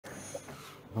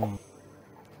The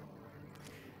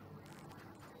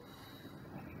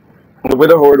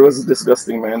Widow Horde was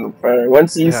disgusting, man.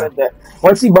 Once he said that,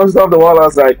 once he bounced off the wall, I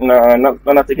was like, nah, I'm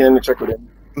not taking any check with him.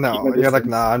 No, you're like,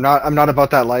 nah, I'm not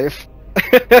about that life.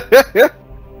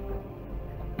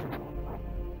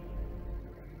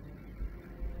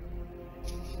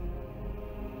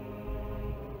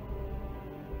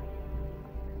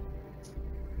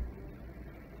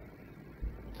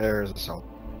 There's a soul.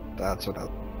 That's what I...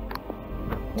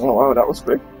 Oh wow, that was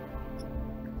quick.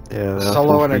 Yeah,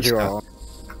 Solo and a duo.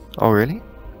 Oh really?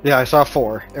 Yeah, I saw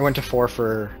 4. It went to 4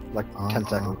 for like 10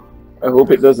 seconds. I hope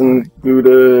it doesn't do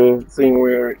the thing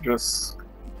where it just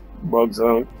bugs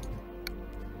out.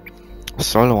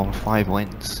 Solo on 5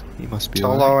 wins. He must be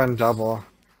Solo and double.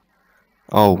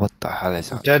 Oh, what the hell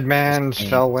is that? Dead Man,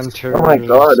 Shell Winter. Oh my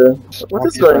god, what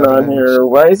is going on here?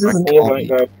 Why is his name like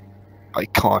that? I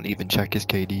can't even check his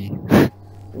KD.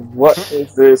 What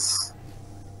is this?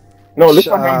 No, look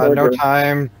for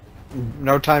Hamburger.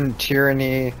 No Time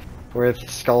Tyranny with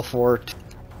Skullfort.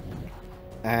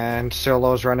 And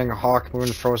Solo's running Hawk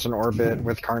Moon Frozen Orbit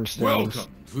with Karnsteins.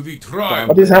 Welcome to the tribe.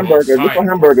 What is Hamburger? Look for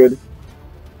Hamburger.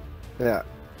 Yeah.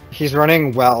 He's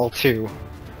running well too.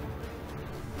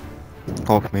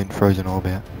 Hawkmoon, Frozen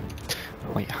Orbit.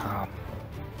 Wait,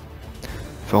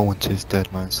 Volunteer's Dead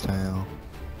Man's Tale.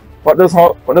 What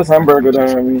does Hamburger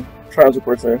trials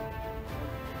report say?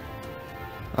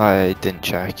 I didn't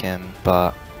check him,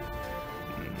 but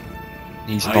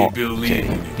he's not.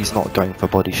 He's not going for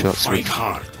body shots. Fight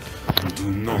hard. Do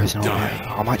not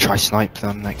die. I might try snipe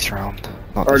them next round.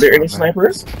 Are there any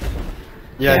snipers?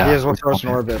 Yeah, he is with Frozen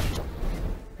Orbit.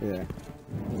 Yeah.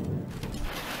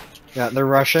 Yeah, they're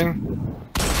rushing.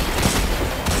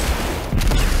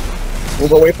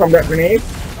 Move away from that grenade.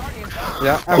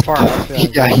 Yeah, I'm far enough.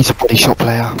 Yeah, he's a body shot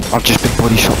player. I've just been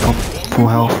body shot from full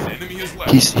health.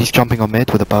 He's jumping on mid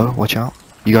with a bow. Watch out.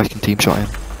 You guys can team shot him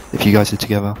if you guys are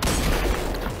together.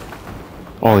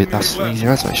 Oh, that's easy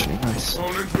res actually. Nice.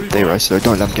 They res, so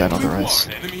don't let them get another res.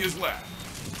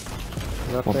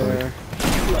 Up there.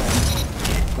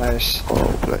 Nice.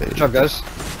 Oh, play. Good job, guys.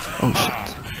 Oh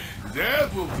shit.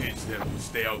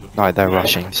 No, they're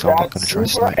rushing, so I'm not gonna try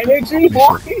snipe. Energy,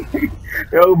 boy!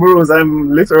 Yo, bros,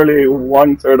 I'm literally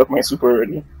 1/3 of my super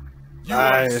already.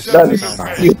 Nice. That is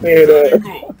stupid.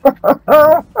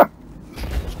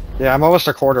 Yeah, I'm almost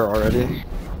a quarter already.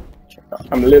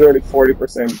 I'm literally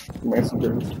 40% my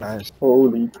super. Nice.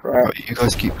 Holy crap. You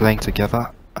guys keep playing together,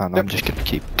 and I'm just gonna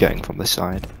keep getting from this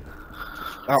side.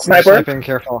 Oh, Sniper? Sniping,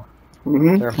 careful.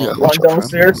 Careful. Yeah, One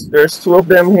downstairs, there's 2 of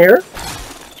them here.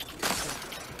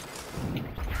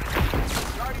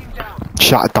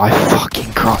 Shut die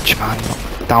fucking crotch, man.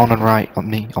 Down and right on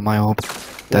me, on my orb.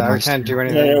 Dead Yeah, we can't do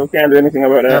anything. Yeah, we can't do anything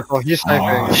about that. Careful, he's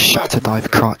sniping. Oh, shut a dive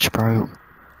crotch, bro.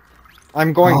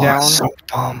 I'm going down. That's so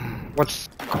dumb. What's...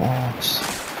 Of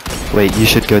course. Wait, you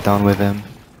should go down with him.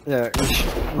 Yeah, you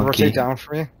should Monkey. rotate down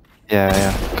for me.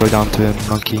 Yeah. Go down to him,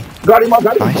 monkey. Got him,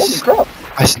 got him. Nice. Holy crap.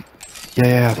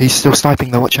 Yeah. He's still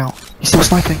sniping though, watch out. He's still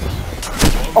sniping.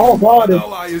 Oh god. He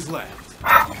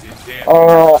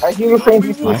was saying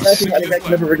he's still sniping and it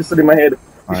never registered in my head.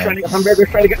 He's trying to, Hamburger's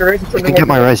trying to get the res. You can get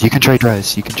my res, you can trade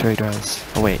res.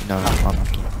 Oh wait, no, I'm not.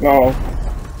 No.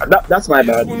 That's my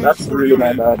bad. That's really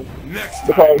my bad.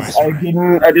 Because I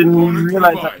didn't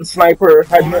realize that the sniper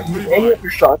had not made any of the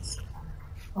shots.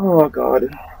 Oh god.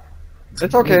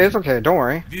 It's okay, don't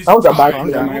worry. That was a bad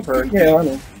sniper. Yeah, I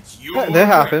know. That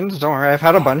happens, don't worry. I've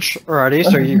had a bunch already,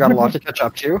 so you got a lot to catch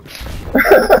up to.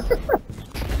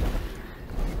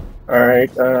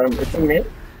 Alright, it's in me.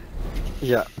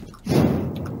 Yeah.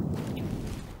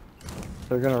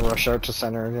 They're gonna rush out to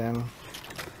center again.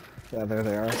 Yeah, there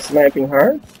they are. Sniping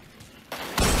hard.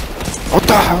 What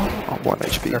the hell? Oh, 1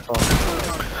 HP. Careful.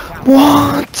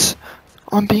 What?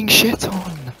 I'm being shit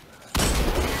on.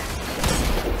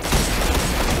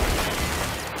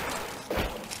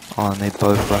 Oh, and they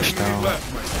both rushed down.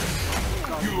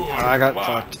 I got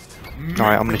fucked.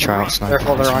 Alright, I'm gonna try out sniper.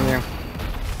 Careful, they're on you.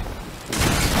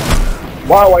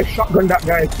 Wow, I shotgunned that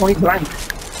guy point blank.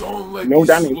 No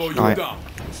damage. Alright.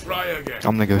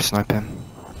 I'm gonna go snipe him.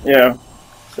 Yeah.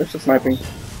 Switch to sniping.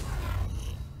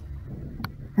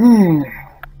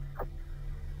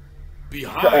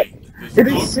 It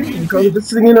is sick because it's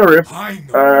sitting in a rift.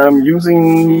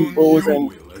 Using bows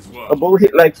and a bow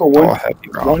hit like for one. Heavy.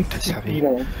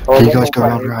 Can you guys go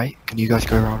around right? Can you guys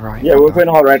go around right? Yeah, we're going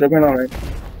alright.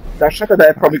 That shot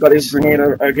that probably got his grenade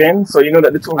again, so you know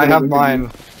that the 2 of them. I have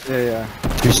mine. Yeah.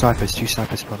 2 snipers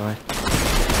by the way.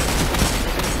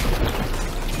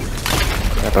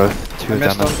 They're both. 2 of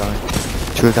them are dying.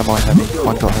 2 of them are heavy.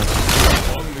 1 got him.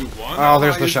 Oh,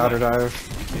 there's the shatter dive.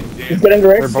 He's getting the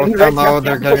They're rest. both down low,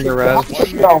 they're getting the res.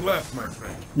 One minute left, my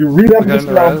friend. You really have They're to getting push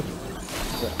the now. res.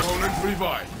 Opponent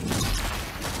revived.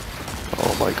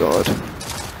 Oh my god.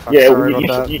 I'm Yeah, sorry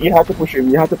about that. you have to push him.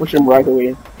 You have to push him right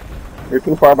away. You're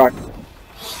too far back.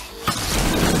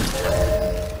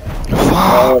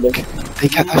 Fuck! They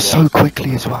get that so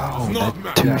quickly as well.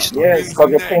 They're too Yes, because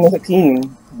you're playing as a team.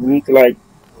 You need to like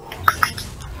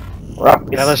wrap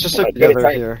this. Yeah, let's just stick like, get it together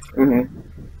tight. here.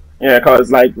 Yeah,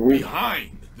 because like we.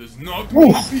 Behind does not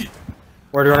mean defeat.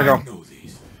 Where do you want I to go? know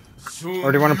this. Soon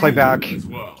Or do you want to play back? as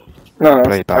well. No,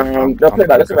 Play back, don't play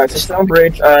back. Let's play back. So stay on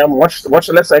bridge. Watch the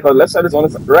left side. Cause left side is on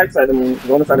the right side. I mean, is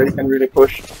on the side that you can really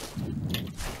push.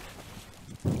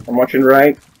 I'm watching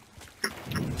right.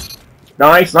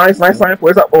 Nice. Where's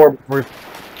that orb? We're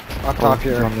up top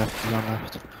He's here. on left, he's on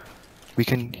left. We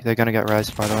can. They're gonna get res,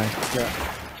 by the way. Yeah.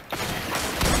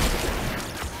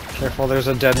 Careful, there's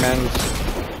a dead man.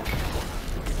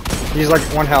 He's like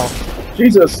 1 health.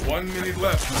 Jesus. 1 minute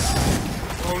left.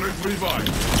 Opponent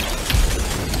revived.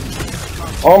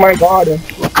 Oh my God.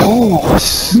 Of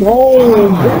course! No.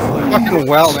 Fucking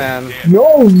well, man.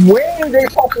 No way they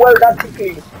pop well that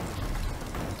quickly.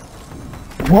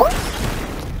 What?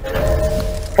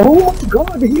 Oh my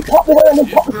God! He popped well and then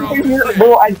popped quickly here,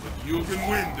 bro. You can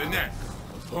win the next.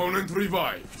 Opponent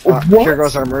revived. What? Here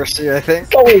goes our mercy, I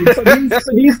think. So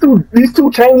these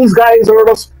two Chinese guys are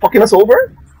just fucking us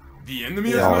over? The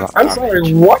enemy Yeah, has I'm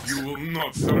sorry, what? You will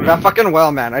not surrender. That fucking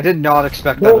well, man. I did not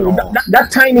expect that at No, all.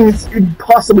 that timing is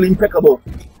impossibly impeccable,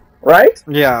 right?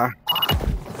 Yeah.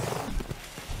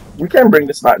 We can bring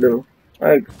this back though.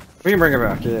 Like, We can bring it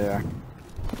back, yeah.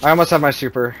 I almost have my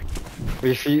super.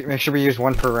 Make sure we use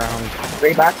 1 per round.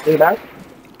 stay back.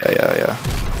 Yeah.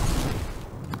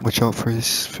 Watch out for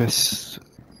his fist.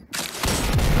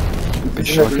 Good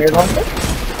shot, good time.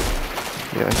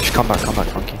 Yeah, just come back,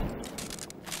 Funky.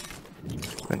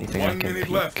 Anything I 1 can minute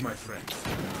peek. left, my friend.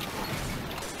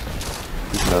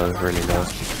 He's low, really low.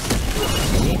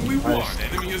 Only one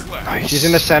enemy is left. Nice. He's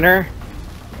in the center.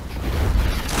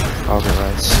 I'll get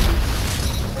res.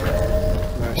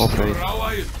 Well Nice. played. Your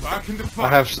ally is back in the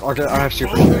fight. I have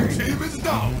super. Opponent team is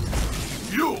down.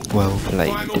 You. Well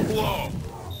Final played. blow.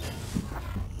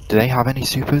 Do they have any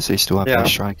supers? They still have Yeah. their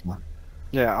striker.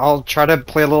 Yeah, I'll try to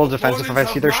play a little defensive if I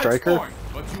see their striker.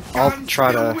 I'll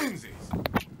try to-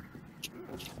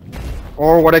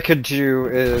 Or what I could do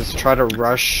is try to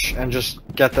rush and just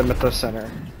get them at the center.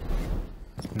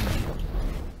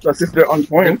 That's if they're on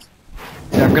point.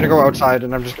 Yeah, I'm gonna go outside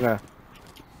and I'm just gonna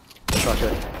chuck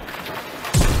it.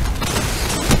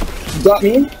 Got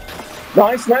me?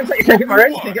 Nice. You can't get my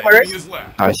res.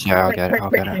 Nice, yeah, I'll get it. I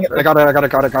got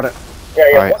it. Yeah.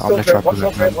 Alright, Watch I'm gonna those try res, watch to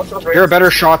those res, watch those res. You're a better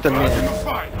shot than me.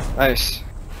 Nice.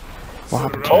 What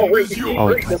happened to Oh him? wait,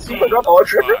 the super got all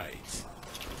triple?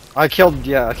 I killed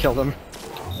him.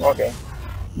 Okay.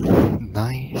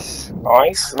 Nice.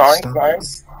 Nice. Stuff.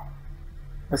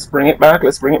 Let's bring it back.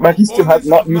 He still has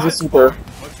not used a super.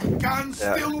 But you can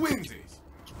still win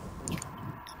this.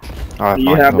 Alright, You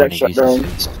fine, have go that on, he shutdown.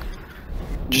 uses it.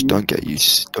 Just don't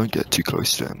get too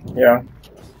close to him. Yeah.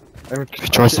 If he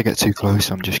tries to get too close,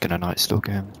 I'm just gonna night stalk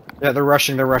him. Yeah, they're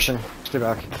rushing. Stay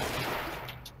back.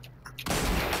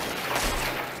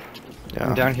 I'm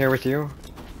Yeah. down here with you.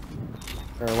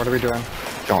 Or what are we doing?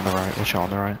 Go on the right, watch out on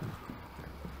the right.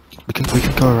 We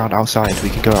can go around outside, we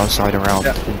can go outside around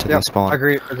into the spawn.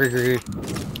 Agree.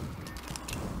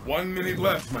 1 minute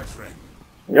left, my friend.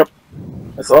 Yep.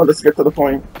 That's all. Let's get to the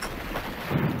point.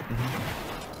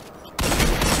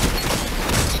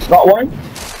 Got one.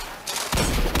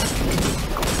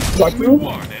 Got Only two.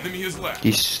 one enemy is left.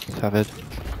 He's severed.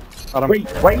 Got him.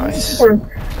 Wait, Nice. super.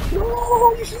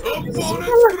 No, you should use the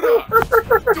Opponent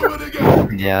super. do it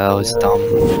again. Yeah, that was dumb.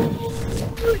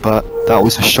 But that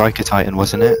was a striker titan,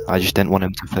 wasn't it? I just didn't want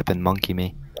him to flip and monkey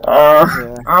me. It's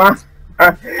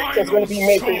gonna be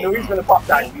made. You know he's gonna pop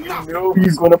that. You know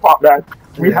he's gonna pop that.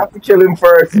 We have to kill him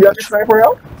first. You have your sniper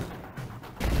out?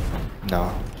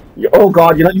 No. Oh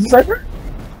god, you're not using sniper?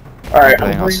 Alright, I'm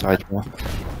playing outside, bro.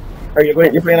 Are you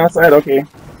going? You're playing outside? Okay.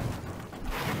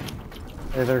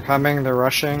 Hey, they're coming. They're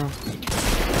rushing.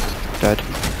 Dead.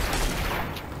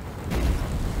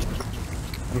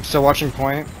 I'm still watching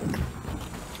point.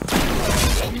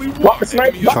 Only What the one sniper?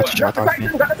 enemy is Shot, left. shot, Got the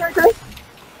titan.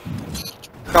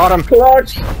 Got him.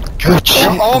 Clutch. Good shit!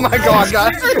 Oh my god,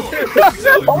 guys!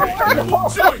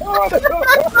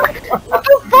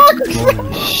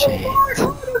 Holy shit.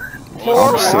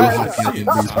 I'm so happy I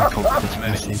didn't lose my confidence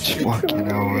message. Fucking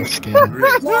hell, I'm scared.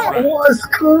 That was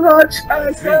clutch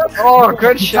as hell. Oh,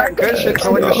 good shit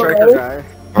killing the striker guy.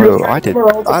 Bro, I did. And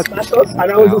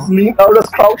I was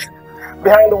just crouched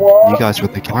behind the wall. You guys were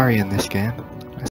the carry in this game.